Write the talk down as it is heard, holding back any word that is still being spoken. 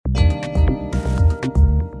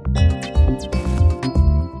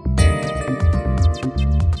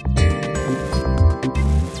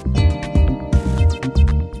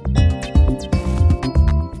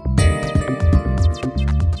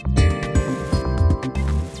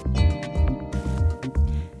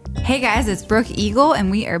Hey guys, it's Brooke Eagle,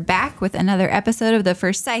 and we are back with another episode of the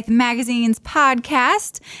Forsyth Magazine's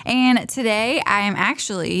podcast. And today I am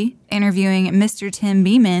actually interviewing Mr. Tim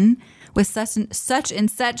Beeman with such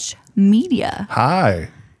and such media. Hi.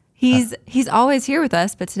 He's always here with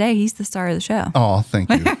us, but today he's the star of the show. Oh, thank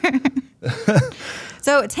you.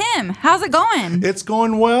 So, Tim, how's it going? It's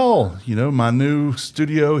going well. You know, my new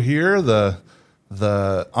studio here, the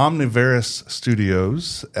Omniverse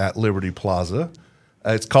Studios at Liberty Plaza.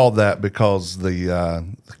 It's called that because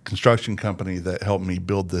the construction company that helped me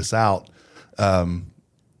build this out,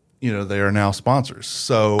 they are now sponsors.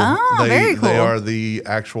 So very cool. They are the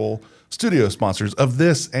actual studio sponsors of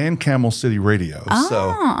this and Camel City Radio.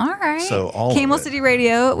 All right. So all Camel of it. City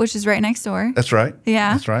Radio, which is right next door. That's right.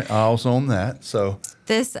 Yeah. That's right. I also own that. So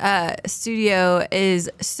this studio is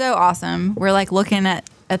so awesome. We're like looking at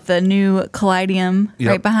the new Callidium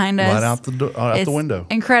right behind us. Right out the window.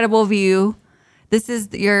 Incredible view. This is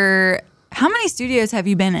how many studios have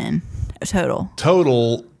you been in total?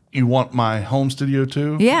 Total, you want my home studio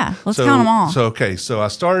too? Yeah, let's count them all. So I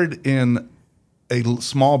started in a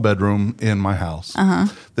small bedroom in my house,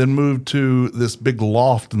 then moved to this big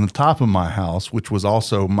loft in the top of my house, which was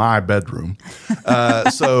also my bedroom.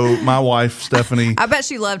 So my wife, Stephanie. I bet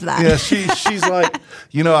she loved that. Yeah, she's like,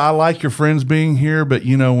 I like your friends being here, but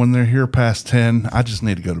when they're here past 10, I just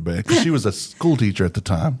need to go to bed. 'Cause she was a school teacher at the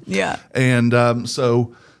time. Yeah. And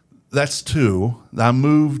so that's two. I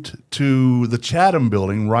moved to the Chatham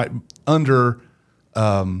building right under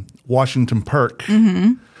Washington Park.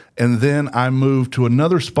 Mm-hmm. And then I moved to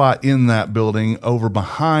another spot in that building over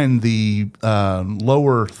behind the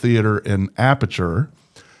lower theater in Aperture.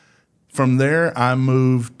 From there, I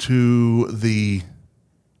moved to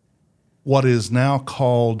what is now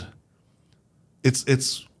called,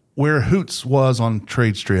 it's where Hoots was on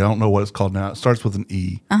Trade Street. I don't know what it's called now. It starts with an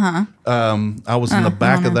E. I was in the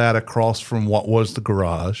back of that across from what was the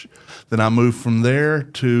garage. Then I moved from there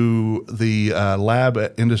to the lab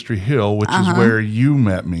at Industry Hill, which is where you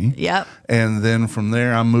met me. Yep. And then from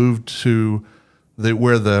there, I moved to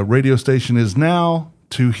where the radio station is now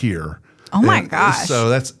to here. Oh, my gosh. So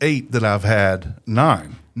that's 8 that I've had.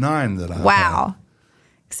 9 that I've had. Wow.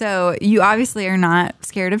 So you obviously are not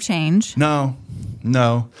scared of change. No.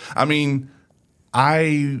 I mean,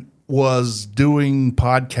 I was doing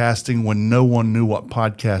podcasting when no one knew what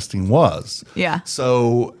podcasting was. Yeah.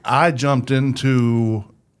 So I jumped into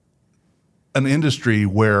an industry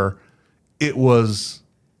where I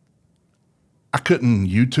couldn't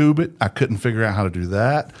YouTube it. I couldn't figure out how to do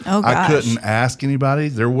that. Oh, gosh. I couldn't ask anybody.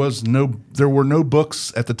 There were no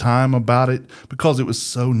books at the time about it because it was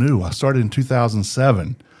so new. I started in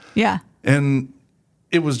 2007. Yeah. And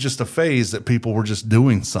it was just a phase that people were just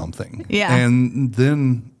doing something. Yeah. And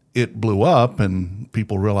then it blew up and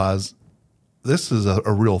people realized this is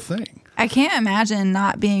a real thing. I can't imagine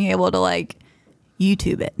not being able to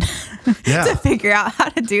YouTube it Yeah. to figure out how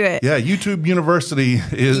to do it. Yeah, YouTube University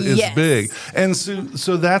is Yes. big. And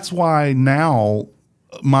so that's why now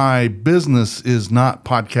my business is not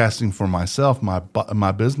podcasting for myself. My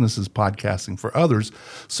business is podcasting for others,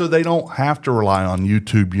 so they don't have to rely on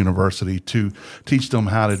YouTube University to teach them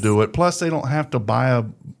how to do it. Plus, they don't have to buy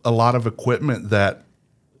a lot of equipment that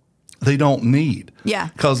they don't need. Yeah.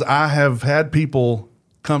 Because I have had people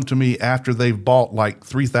come to me after they've bought like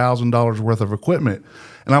 $3,000 worth of equipment,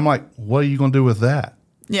 and I'm like, "What are you going to do with that?"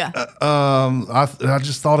 Yeah. I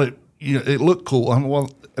just thought it looked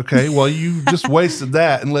cool. Okay, well, you just wasted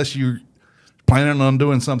that unless you're planning on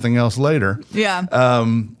doing something else later. Yeah.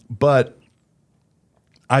 But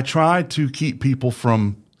I try to keep people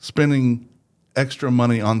from spending extra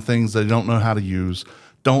money on things they don't know how to use,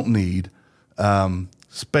 don't need,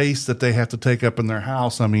 space that they have to take up in their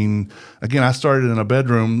house. I mean, again, I started in a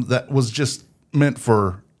bedroom that was just meant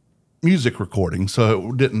for music recording, so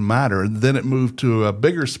it didn't matter. Then it moved to a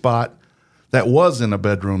bigger spot that was in a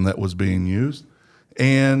bedroom that was being used.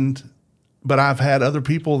 But I've had other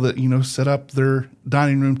people that, set up their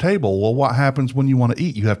dining room table. Well, what happens when you want to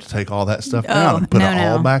eat? You have to take all that stuff down and put it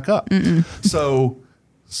all back up. So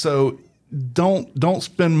don't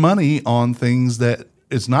spend money on things that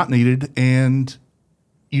is not needed and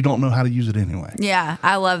you don't know how to use it anyway. Yeah,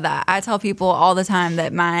 I love that. I tell people all the time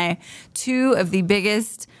that my 2 of the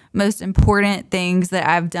biggest, most important things that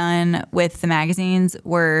I've done with the magazines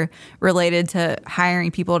were related to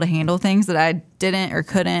hiring people to handle things that I didn't or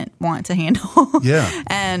couldn't want to handle. Yeah.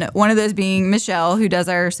 And one of those being Michelle, who does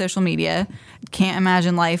our social media. Can't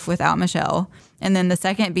imagine life without Michelle. And then the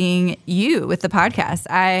second being you with the podcast.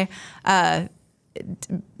 I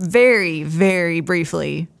very, very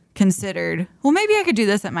briefly considered, well, maybe I could do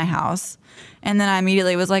this at my house. And then I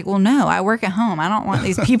immediately was like, well, no, I work at home. I don't want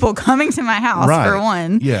these people coming to my house, for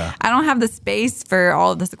one. Yeah. I don't have the space for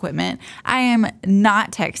all of this equipment. I am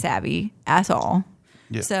not tech savvy at all.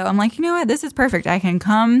 Yeah. So I'm like, you know what? This is perfect. I can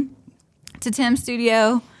come to Tim's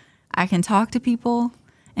studio. I can talk to people.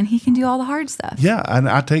 And he can do all the hard stuff. Yeah, and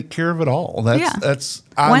I take care of it all. That's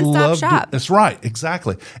I one-stop love shop. That's right,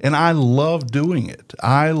 exactly. And I love doing it.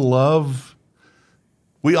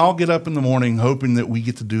 We all get up in the morning hoping that we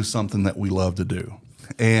get to do something that we love to do.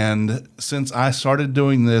 And since I started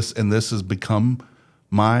doing this and this has become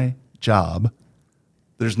my job,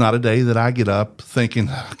 there's not a day that I get up thinking,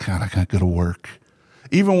 oh, God, I got to go to work.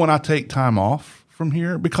 Even when I take time off from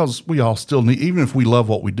here, because we all still need, even if we love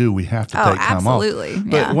what we do, we have to take time off. Absolutely.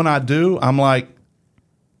 But when I do, I'm like,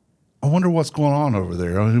 I wonder what's going on over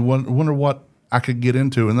there. I wonder what I could get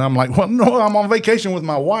into. And I'm like, well, no, I'm on vacation with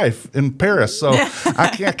my wife in Paris, so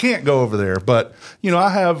I can't go over there. But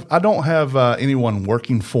I don't have anyone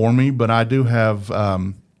working for me, but I do have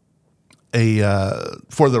for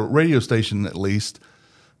the radio station at least,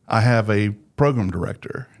 I have a program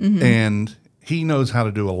director, and he knows how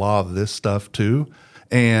to do a lot of this stuff too.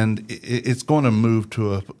 And it's going to move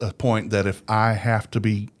to a point that if I have to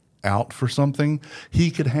be out for something,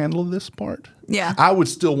 he could handle this part. Yeah. I would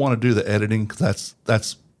still want to do the editing because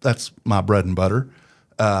that's my bread and butter.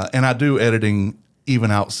 And I do editing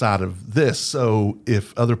even outside of this. So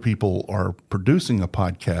if other people are producing a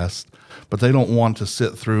podcast, but they don't want to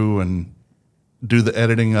sit through and do the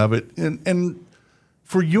editing of it, and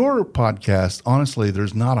for your podcast, honestly,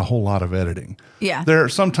 there's not a whole lot of editing. Yeah.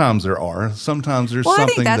 Sometimes there are. Sometimes there's Well,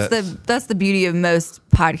 something I think that's the beauty of most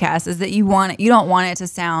podcasts is that you don't want it to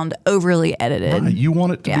sound overly edited. Right. You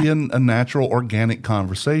want it to be a natural, organic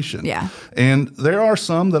conversation. Yeah. And there are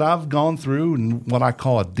some that I've gone through and what I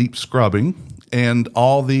call a deep scrubbing, and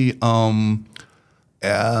all the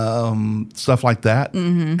stuff like that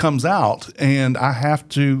comes out. And I had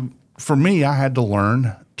to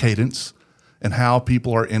learn cadence and how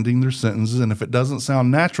people are ending their sentences. And if it doesn't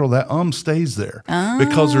sound natural, that stays there.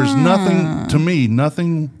 Because there's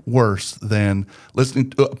nothing worse than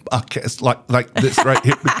listening to a podcast like this right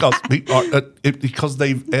here because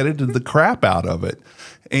they've edited the crap out of it.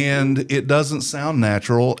 And it doesn't sound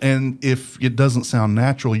natural. And if it doesn't sound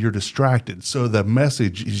natural, you're distracted. So the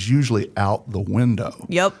message is usually out the window.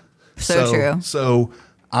 Yep. So true. So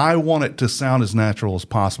I want it to sound as natural as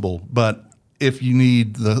possible. But if you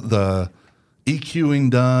need the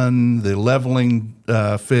EQing done, the leveling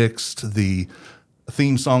fixed, the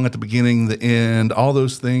theme song at the beginning, the end, all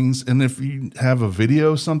those things. And if you have a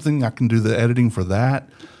video, something, I can do the editing for that.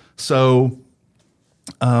 So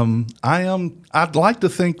I'd like to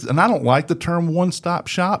think, and I don't like the term one-stop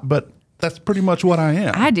shop, but that's pretty much what I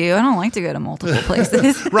am. I do. I don't like to go to multiple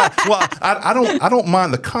places. Right. Well, I don't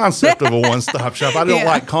mind the concept of a one-stop shop. I don't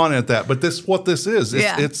like calling it that, but what this is.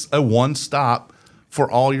 It's a one-stop for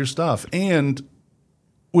all your stuff. And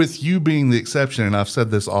with you being the exception, and I've said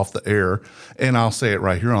this off the air, and I'll say it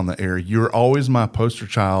right here on the air, you're always my poster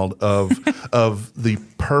child of the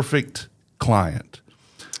perfect client.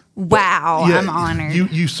 Wow, I'm honored.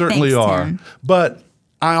 You certainly Thanks, are. Tim. But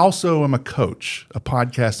I also am a coach, a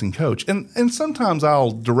podcasting coach. And sometimes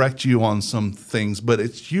I'll direct you on some things, but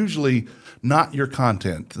it's usually not your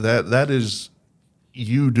content. That is,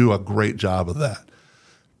 you do a great job of that.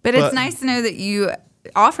 But it's nice to know that you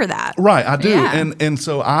offer that. Right, I do. Yeah. And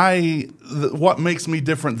so what makes me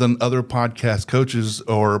different than other podcast coaches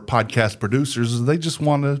or podcast producers is they just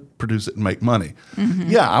want to produce it and make money. Mm-hmm.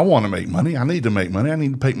 Yeah, I want to make money. I need to make money. I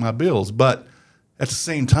need to pay my bills. But at the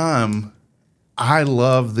same time, I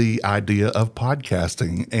love the idea of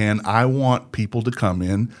podcasting, and I want people to come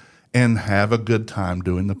in and have a good time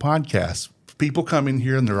doing the podcast. People come in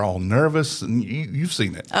here and they're all nervous, and you've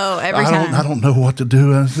seen it. Oh, every time. I don't know what to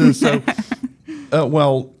do. So,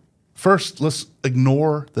 well, first, let's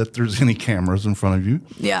ignore that there's any cameras in front of you.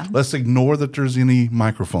 Yeah. Let's ignore that there's any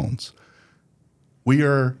microphones. We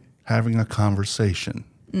are having a conversation.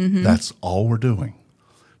 Mm-hmm. That's all we're doing.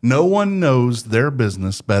 No one knows their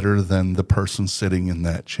business better than the person sitting in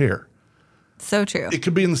that chair. So true. It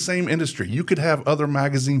could be in the same industry. You could have other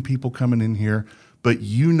magazine people coming in here, but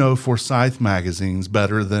you know Forsyth magazines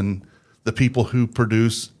better than the people who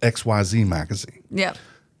produce XYZ magazine. Yep.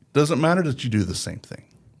 Doesn't matter that you do the same thing.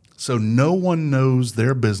 So no one knows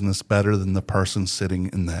their business better than the person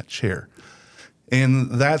sitting in that chair.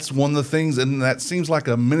 And that's one of the things, and that seems like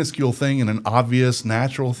a minuscule thing and an obvious,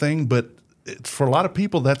 natural thing, but for a lot of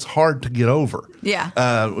people, that's hard to get over. Yeah.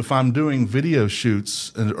 If I'm doing video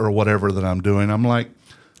shoots or whatever that I'm doing, I'm like,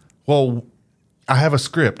 well, I have a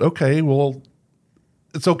script. Okay, well,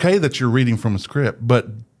 it's okay that you're reading from a script, but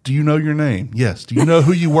do you know your name? Yes. Do you know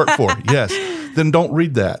who you work for? Yes. Then don't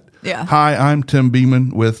read that. Yeah. Hi, I'm Tim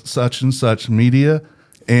Beeman with such and such media.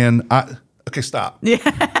 And okay, stop. Yeah.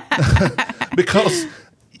 Because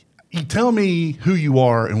you tell me who you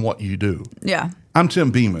are and what you do. Yeah. I'm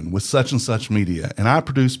Tim Beeman with such and such media, and I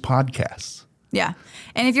produce podcasts. Yeah.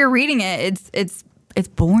 And if you're reading it, it's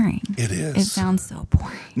boring. It is. It sounds so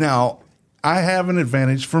boring. Now, I have an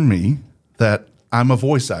advantage for me that I'm a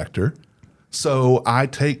voice actor. So I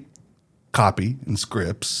take copy and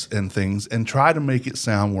scripts and things and try to make it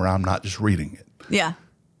sound where I'm not just reading it. Yeah.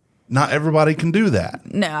 Not everybody can do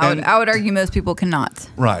that. No, I would argue most people cannot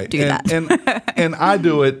do that. And I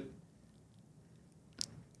do it.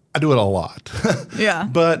 I do it a lot. Yeah.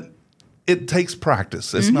 But it takes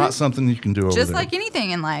practice. It's not something you can do over Just there. like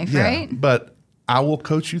anything in life, Yeah, right? but I will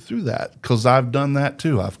coach you through that because I've done that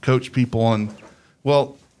too. I've coached people on,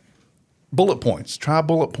 well, bullet points. Try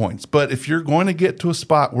bullet points. But if you're going to get to a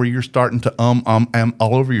spot where you're starting to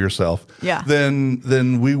all over yourself, yeah,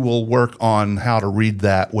 then we will work on how to read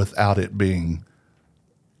that without it being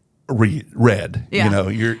read. Yeah. You know,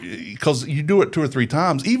 because you do it 2 or 3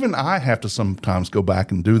 times. Even I have to sometimes go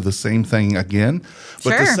back and do the same thing again.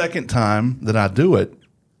 But the second time that I do it,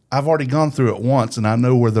 I've already gone through it once and I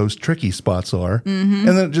know where those tricky spots are. And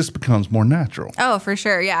then it just becomes more natural. Oh, for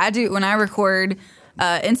sure. Yeah, I do. When I record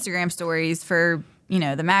Instagram stories for,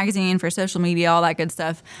 the magazine, for social media, all that good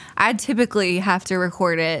stuff, I typically have to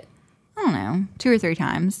record it, 2 or 3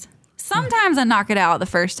 times. Sometimes I knock it out the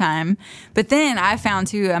first time, but then I found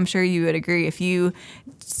too, I'm sure you would agree, if you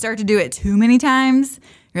start to do it too many times,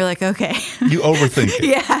 you're like, okay. You overthink it.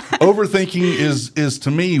 Yeah. Overthinking is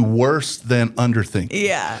to me worse than underthinking.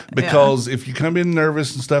 Yeah. Because if you come in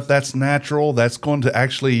nervous and stuff, that's natural. That's going to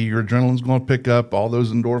actually, your adrenaline's going to pick up, all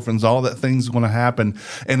those endorphins, all that thing's going to happen,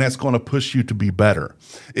 and that's going to push you to be better.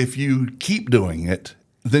 If you keep doing it,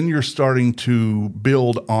 then you're starting to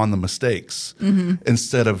build on the mistakes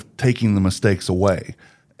instead of taking the mistakes away.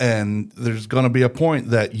 And there's going to be a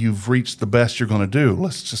point that you've reached the best you're going to do.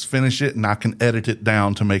 Let's just finish it and I can edit it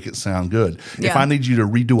down to make it sound good. Yeah. If I need you to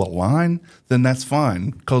redo a line, then that's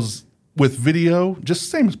fine. Because with video, just the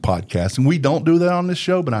same as podcasting, we don't do that on this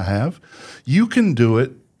show, but I have. You can do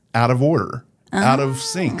it out of order. Out of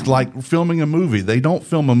sync, like filming a movie. They don't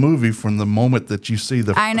film a movie from the moment that you see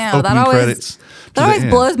the opening credits. That always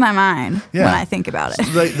blows my mind when I think about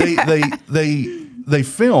it. They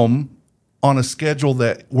film on a schedule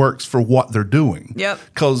that works for what they're doing. Yep.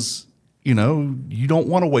 Because you don't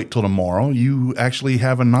want to wait till tomorrow. You actually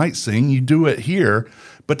have a night scene. You do it here,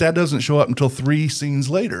 but that doesn't show up until 3 scenes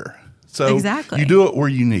later. So exactly. You do it where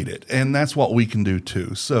you need it, and that's what we can do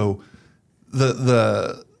too. So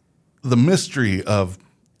the mystery of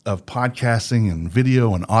podcasting and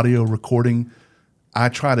video and audio recording, I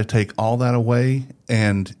try to take all that away,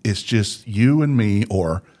 and it's just you and me,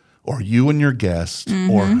 or you and your guest,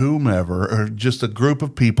 or whomever, or just a group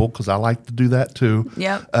of people, because I like to do that too.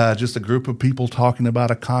 Yep. Just a group of people talking about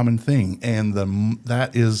a common thing, and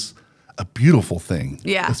that is a beautiful thing.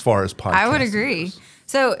 Yeah. As far as podcasting, I would agree. goes.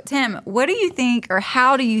 So, Tim, what do you think, or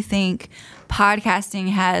how do you think podcasting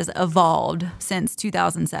has evolved since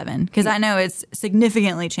 2007? Because I know it's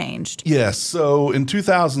significantly changed. Yes. So in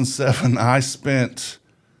 2007, I spent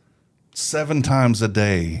 7 times a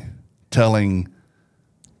day telling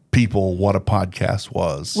people what a podcast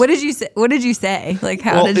was. What did you say? What did you say? Like,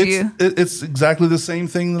 how did you? It's exactly the same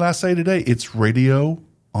thing that I say today. It's radio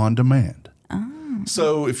on demand. Oh.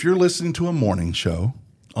 So if you're listening to a morning show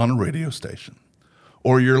on a radio station,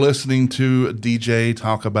 or you're listening to a DJ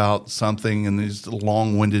talk about something and this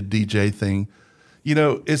long-winded DJ thing,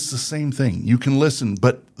 it's the same thing. You can listen,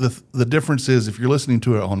 but the difference is if you're listening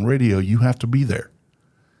to it on radio, you have to be there.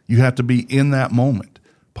 You have to be in that moment.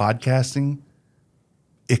 Podcasting,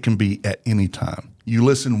 it can be at any time. You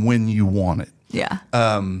listen when you want it. Yeah.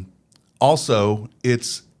 Also,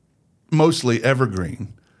 it's mostly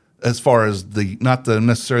evergreen as far as not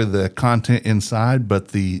necessarily the content inside, but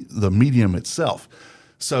the medium itself.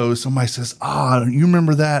 So somebody says, you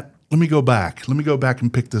remember that? Let me go back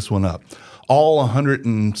and pick this one up. All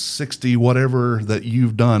 160 whatever that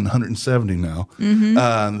you've done, 170 now,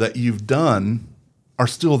 that you've done are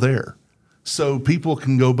still there. So people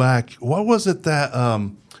can go back. What was it that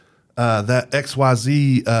that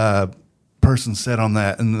XYZ person said on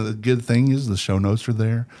that? And the good thing is the show notes are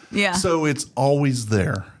there. Yeah. So it's always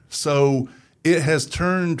there. So it has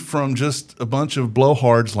turned from just a bunch of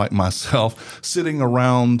blowhards like myself sitting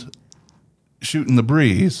around shooting the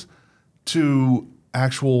breeze to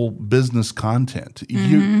actual business content.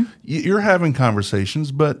 You're having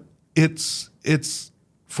conversations, but it's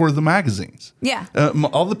for the magazines. Yeah.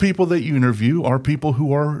 All the people that you interview are people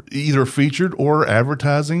who are either featured or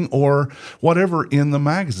advertising or whatever in the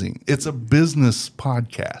magazine. It's a business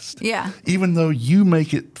podcast. Yeah. Even though you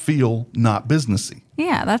make it feel not businessy.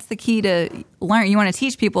 Yeah, that's the key to learn. You want to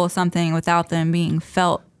teach people something without them being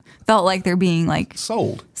felt like they're being like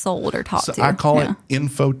sold or taught so to. I call it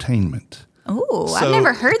infotainment. Oh, So I've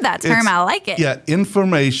never heard that term. I like it. Yeah,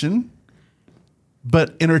 information,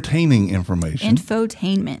 but entertaining information.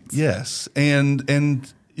 Infotainment. Yes,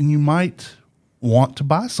 and you might want to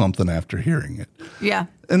buy something after hearing it. Yeah.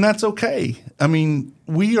 And that's okay. I mean,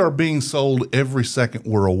 we are being sold every second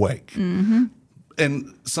we're awake. Mm-hmm.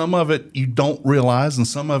 And some of it you don't realize, and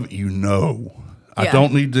some of it you know. I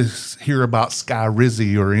don't need to hear about Sky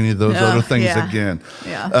Rizzy or any of those other things again.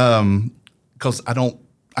 Yeah. Because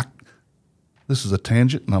this is a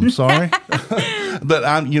tangent, and I'm sorry. But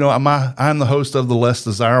I'm the host of the Less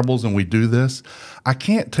Desirables, and we do this. I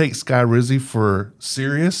can't take Sky Rizzy for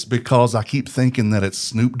serious because I keep thinking that it's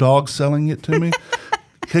Snoop Dogg selling it to me.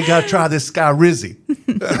 You got to try this Sky Rizzy.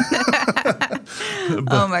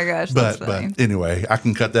 Oh my gosh, that's funny. But anyway, I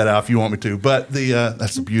can cut that out if you want me to. But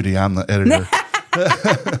that's the beauty. I'm the editor.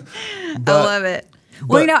 I love it.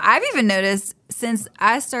 Well, I've even noticed since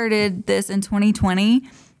I started this in 2020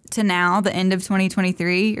 to now, the end of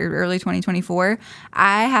 2023 or early 2024,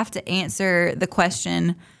 I have to answer the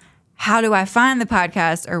question, how do I find the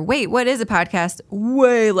podcast? Or wait, what is a podcast?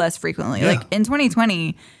 Way less frequently. Yeah. Like in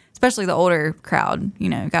 2020, especially the older crowd,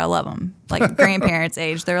 gotta love them. Like grandparents'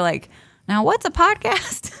 age, they're like, now what's a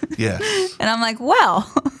podcast? Yes. And I'm like,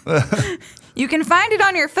 well, you can find it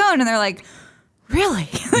on your phone. And they're like, really?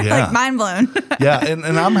 Yeah. Like mind blown. Yeah, and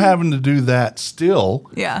I'm having to do that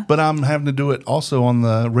still. Yeah. But I'm having to do it also on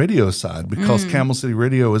the radio side because Camel City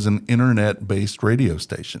Radio is an internet-based radio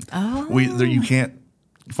station. Oh. You can't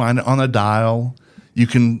find it on a dial. You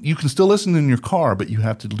can still listen in your car, but you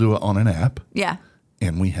have to do it on an app. Yeah.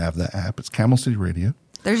 And we have that app. It's Camel City Radio.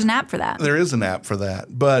 There's an app for that. There is an app for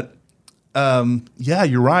that. But yeah,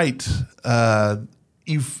 you're right.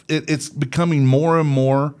 It's becoming more and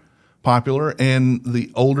more popular, and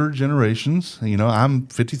the older generations, I'm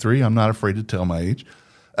 53, I'm not afraid to tell my age,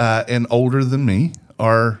 and older than me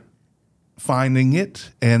are finding it,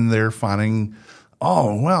 and they're finding,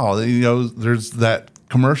 oh, wow, there's that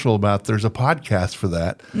commercial about there's a podcast for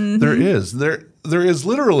that. Mm-hmm. There is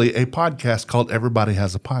literally a podcast called Everybody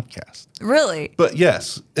Has a Podcast. Really? But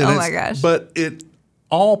yes. Oh my gosh. But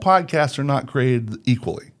all podcasts are not created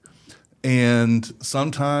equally. And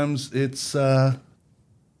sometimes it's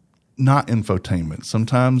not infotainment.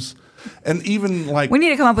 Sometimes, and even like we need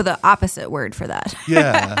to come up with an opposite word for that.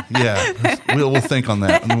 Yeah. We'll think on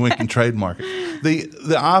that, and we can trademark it.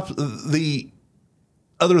 The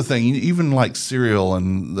other thing, even like Serial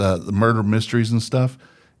and the murder mysteries and stuff,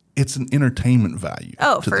 it's an entertainment value.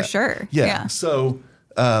 Oh, for sure. Yeah. So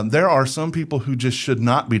there are some people who just should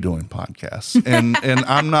not be doing podcasts, and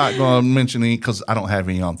I'm not going to mention any because I don't have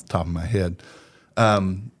any on the top of my head.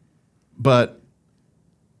 But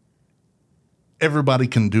everybody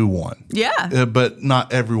can do one. Yeah. But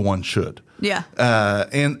not everyone should. Yeah.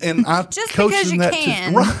 And I just coach because you that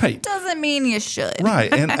can, too. Right. doesn't mean you should.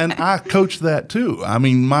 Right. And I coach that too. I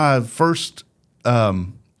mean, my first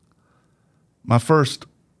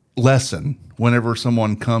lesson whenever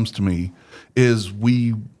someone comes to me is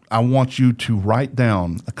I want you to write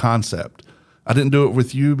down a concept. I didn't do it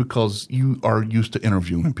with you because you are used to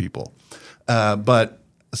interviewing people. But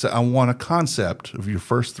so I want a concept of your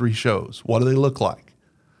first 3 shows. What do they look like?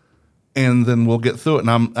 And then we'll get through it.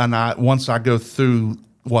 And I once I go through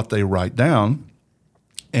what they write down,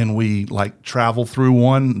 and we like travel through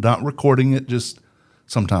one, not recording it, just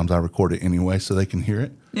sometimes I record it anyway so they can hear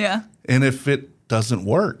it. Yeah. And if it doesn't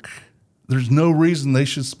work, there's no reason they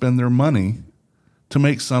should spend their money to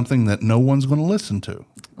make something that no one's going to listen to.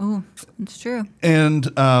 Oh, it's true. And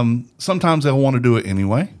sometimes they'll want to do it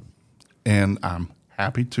anyway, and I'm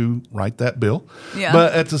happy to write that bill. Yeah.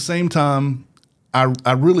 But at the same time,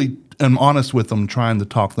 I really am honest with them, trying to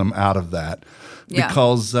talk them out of that. Yeah.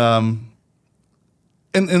 Because and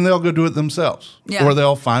they'll go do it themselves. Yeah. Or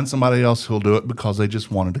they'll find somebody else who'll do it because they just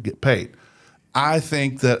wanted to get paid. I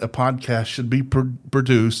think that a podcast should be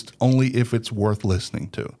produced only if it's worth listening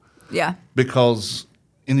to. Yeah. Because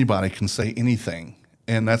anybody can say anything.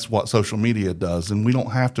 And that's what social media does, and we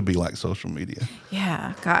don't have to be like social media.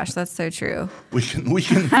 Yeah, gosh, that's so true. We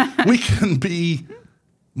can be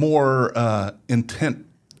more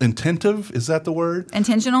intentive. Is that the word?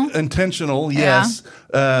 Intentional. Intentional, yes.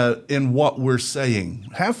 In what we're saying.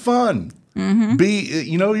 Have fun. Mm-hmm.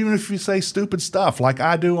 Even if you say stupid stuff like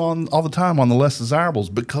I do all the time on the Less Desirables,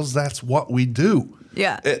 because that's what we do.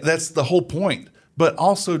 Yeah. That's the whole point. But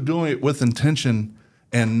also doing it with intention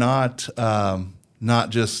and not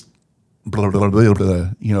just blah, blah, blah,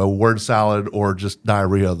 blah, word salad or just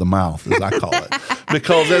diarrhea of the mouth, as I call it.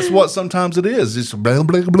 Because that's what sometimes it is. It's blah,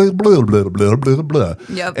 blah, blah, blah, blah, blah, blah, blah.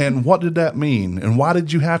 Yep. And what did that mean? And why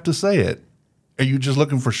did you have to say it? Are you just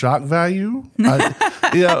looking for shock value?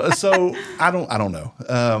 So I don't know.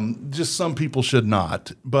 Just some people should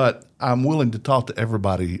not, but I'm willing to talk to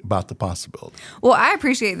everybody about the possibility. Well, I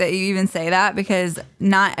appreciate that you even say that, because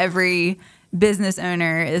not every business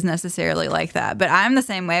owner is necessarily like that. But I'm the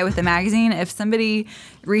same way with the magazine. If somebody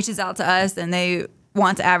reaches out to us and they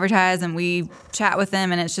want to advertise and we chat with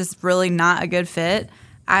them and it's just really not a good fit,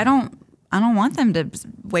 I don't want them to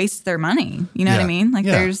waste their money. You know what I mean? Like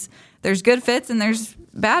there's good fits and there's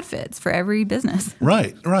bad fits for every business.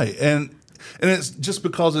 Right. And it's just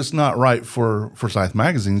because it's not right for Forsyth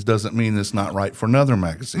Magazines doesn't mean it's not right for another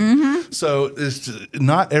magazine. Mm-hmm. So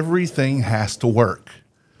not everything has to work.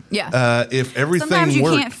 Yeah. If everything sometimes you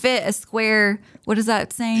worked, can't fit a square. What is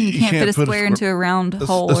that saying? You can't fit a square into a round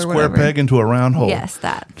hole. A square peg into a round hole. Yes,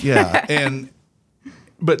 that. Yeah,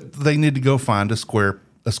 but they need to go find a square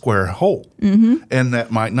hole, and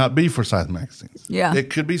that might not be Forsyth Magazines. Yeah, it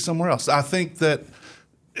could be somewhere else. I think that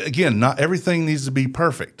again, not everything needs to be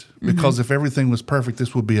perfect, because if everything was perfect,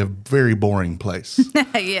 this would be a very boring place.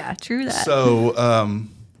 Yeah, true that. So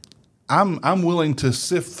I'm willing to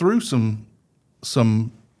sift through some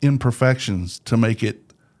imperfections to make it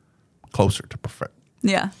closer to perfect.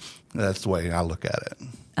 Yeah. That's the way I look at it.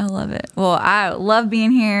 I love it. Well, I love being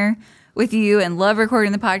here with you and love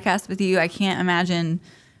recording the podcast with you. I can't imagine,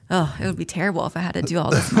 it would be terrible if I had to do all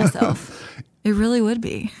this myself. It really would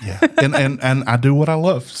be. Yeah. And I do what I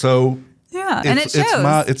love. So yeah, and it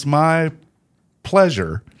shows. It's my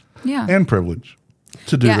pleasure and privilege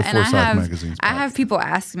to do the Forsyth Magazines podcast. I have people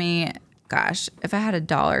ask me, gosh, if I had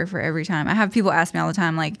 $1 for every time. I have people ask me all the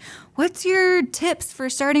time, like, what's your tips for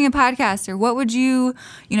starting a podcast? Or what would you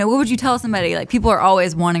tell somebody? Like, people are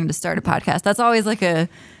always wanting to start a podcast. That's always like a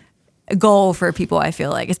goal for people, I feel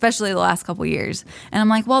like, especially the last couple of years. And I'm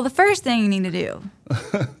like, well, the first thing you need to do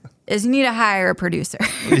is you need to hire a producer.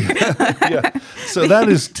 Yeah. So that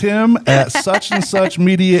is Tim at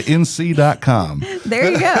suchandsuchmedianc.com. There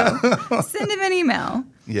you go. Send him an email.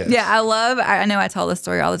 Yes. Yeah, I know I tell this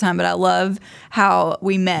story all the time, but I love how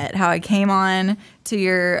we met, how I came on to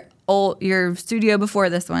your studio before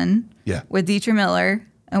this one with Deetra Miller,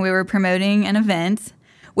 and we were promoting an event,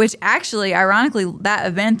 which actually, ironically, that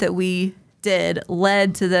event that we did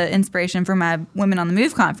led to the inspiration for my Women on the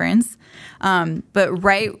Move conference. But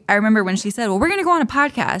I remember when she said, well, we're going to go on a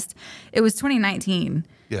podcast. It was 2019.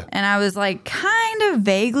 Yeah. And I was like kind of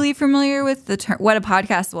vaguely familiar with what a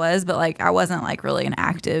podcast was, but like I wasn't like really an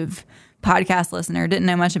active podcast listener, didn't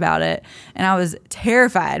know much about it. And I was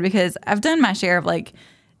terrified because I've done my share of like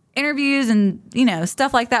interviews and,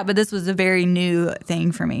 stuff like that. But this was a very new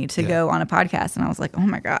thing for me to go on a podcast. And I was like, oh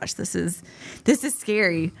my gosh, this is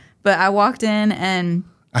scary. But I walked in and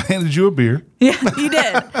I handed you a beer. Yeah, you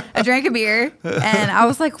did. I drank a beer and I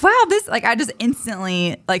was like, wow, I just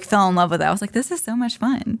instantly like fell in love with it. I was like, this is so much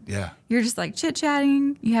fun. Yeah. You're just like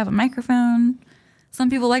chit-chatting. You have a microphone. Some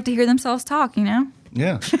people like to hear themselves talk, Yeah.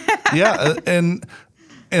 Yeah. And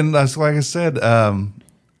that's like I said,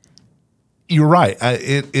 you're right.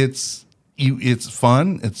 It's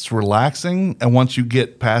fun. It's relaxing. And once you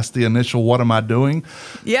get past the initial, what am I doing?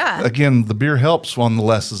 Yeah. Again, the beer helps on the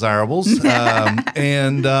less desirables.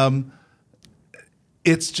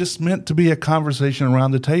 It's just meant to be a conversation around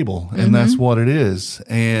the table. And that's what it is.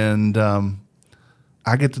 And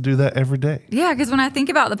I get to do that every day. Yeah. Because when I think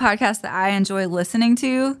about the podcast that I enjoy listening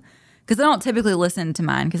to, because I don't typically listen to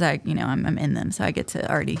mine because I'm in them, so I get to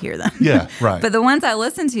already hear them. Yeah, right. But the ones I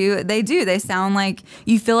listen to, they sound like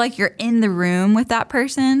you feel like you're in the room with that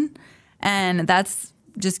person, and that's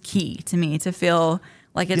just key to me, to feel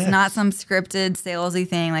like it's not some scripted salesy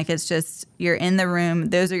thing. Like it's just you're in the room.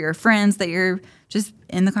 Those are your friends that you're just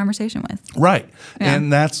in the conversation with. Right. Yeah.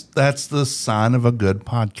 And that's the sign of a good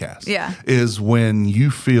podcast. Yeah. Is when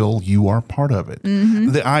you feel you are part of it.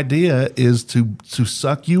 Mm-hmm. The idea is to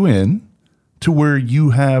suck you in to where you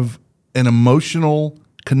have an emotional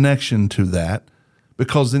connection to that,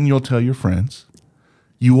 because then you'll tell your friends.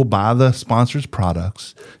 You will buy the sponsor's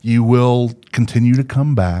products. You will continue to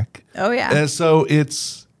come back. Oh yeah. And so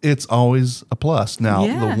it's always a plus. Now,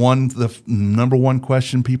 the number one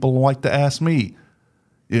question people like to ask me,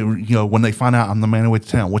 when they find out I'm the man who went to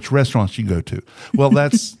town, which restaurants you go to? Well,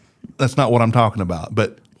 that's not what I'm talking about.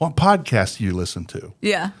 But what podcasts do you listen to?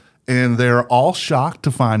 Yeah. And they're all shocked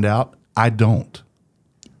to find out I don't.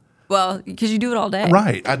 Well, because you do it all day.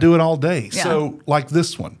 Right. I do it all day. Yeah. So like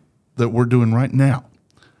this one that we're doing right now,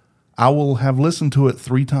 I will have listened to it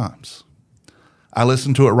 3 times. I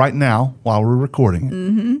listen to it right now while we're recording it.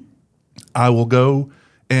 Mm-hmm. I will go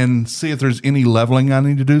and see if there's any leveling I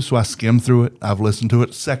need to do. So I skim through it. I've listened to it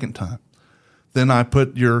a second time. Then I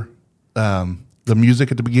put the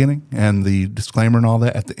music at the beginning and the disclaimer and all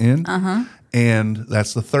that at the end. Uh-huh. And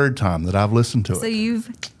that's the 3rd time that I've listened to it. So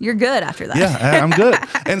you're good after that. Yeah, I'm good.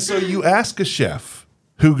 And so you ask a chef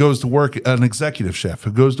who goes to work, an executive chef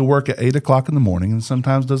who goes to work at 8 o'clock in the morning and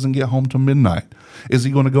sometimes doesn't get home till midnight. Is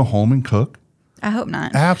he going to go home and cook? I hope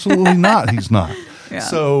not. Absolutely not. He's not. Yeah.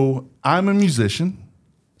 So I'm a musician.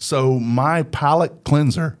 So my palate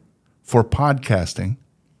cleanser for podcasting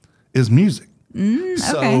is music. Okay.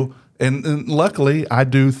 So, and luckily I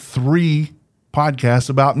do 3 podcasts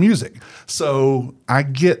about music. So I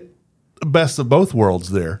get the best of both worlds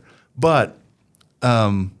there. But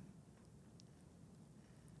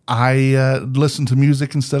I listen to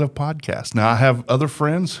music instead of podcasts. Now I have other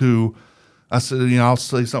friends who I said, I'll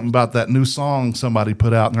say something about that new song somebody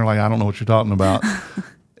put out, and they're like, I don't know what you're talking about.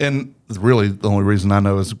 And really the only reason I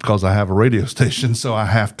know is because I have a radio station, so I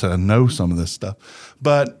have to know some of this stuff.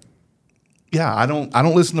 But yeah, I don't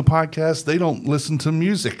listen to podcasts. They don't listen to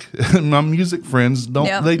music. My music friends don't.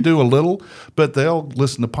 Yep. They do a little, but they'll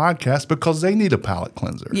listen to podcasts because they need a palate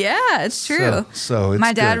cleanser. Yeah, it's true. So it's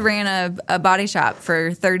my dad good. ran a body shop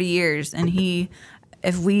for 30 years, and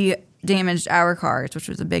if we damaged our cars, which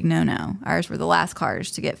was a big no-no, ours were the last cars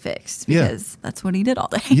to get fixed because that's what he did all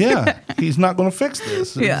day. Yeah, he's not going to fix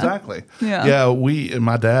this. Yeah. Exactly. Yeah. We and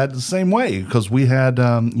my dad the same way because we had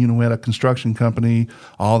we had a construction company,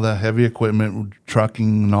 all the heavy equipment,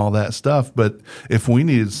 trucking and all that stuff. But if we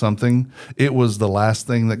needed something, it was the last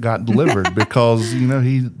thing that got delivered because he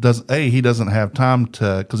doesn't have time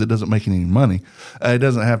to, because it doesn't make any money. He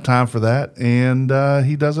doesn't have time for that, and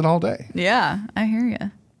he does it all day. Yeah, I hear you.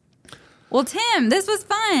 Well, Tim, this was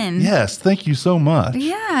fun. Yes, thank you so much.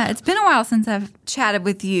 Yeah, it's been a while since I've chatted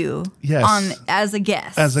with you. Yes. As a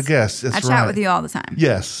guest. As a guest, that's I right. chat with you all the time.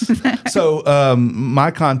 Yes. So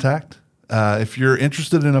my contact, if you're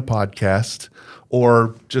interested in a podcast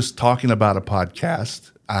or just talking about a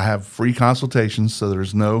podcast, I have free consultations, so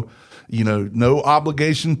there's no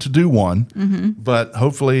obligation to do one. Mm-hmm. But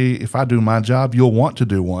hopefully, if I do my job, you'll want to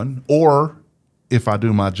do one. Or if I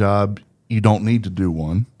do my job, you don't need to do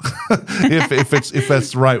one if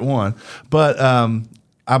that's the right one. But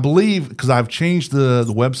I believe, because I've changed the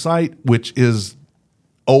website, which is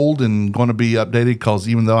old and going to be updated, because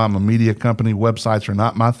even though I'm a media company, websites are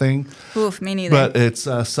not my thing. Oof, me neither. But it's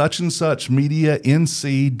such and such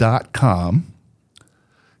medianc.com.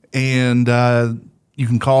 And you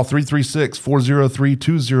can call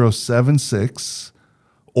 336-403-2076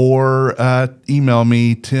 or email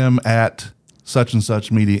me, Tim at such and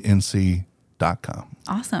such medianc.com.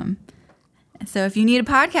 Awesome. So if you need a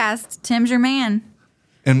podcast, Tim's your man.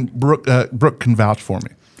 And Brooke can vouch for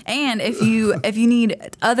me. And if you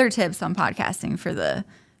need other tips on podcasting for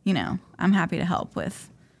I'm happy to help with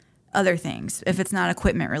other things. If it's not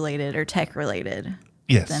equipment related or tech related,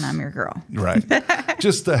 yes, then I'm your girl. Right.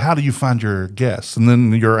 Just how do you find your guests? And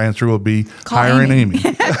then your answer will be Call hiring Amy.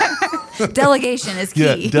 Delegation is key.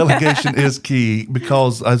 Yeah, delegation is key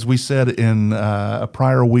because, as we said in a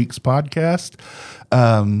prior week's podcast,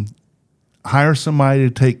 hire somebody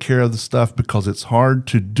to take care of the stuff because it's hard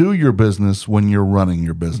to do your business when you're running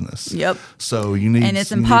your business. Yep. So you need, and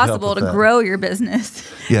it's impossible to grow your business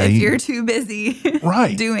if you're too busy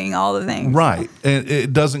right. doing all the things. Right. And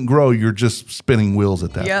it doesn't grow. You're just spinning wheels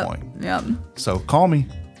at that point. Yep. So call me.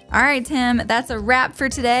 All right, Tim, that's a wrap for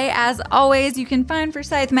today. As always, you can find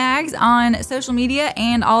Forsyth Mags on social media,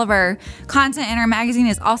 and all of our content in our magazine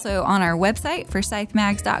is also on our website,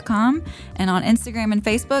 forsythmags.com, and on Instagram and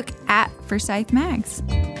Facebook at Forsyth Mags.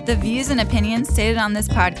 The views and opinions stated on this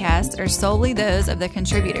podcast are solely those of the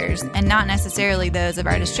contributors and not necessarily those of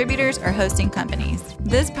our distributors or hosting companies.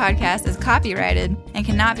 This podcast is copyrighted and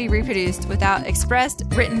cannot be reproduced without expressed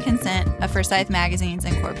written consent of Forsyth Magazines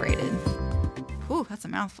Incorporated. Ooh, that's a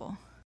mouthful.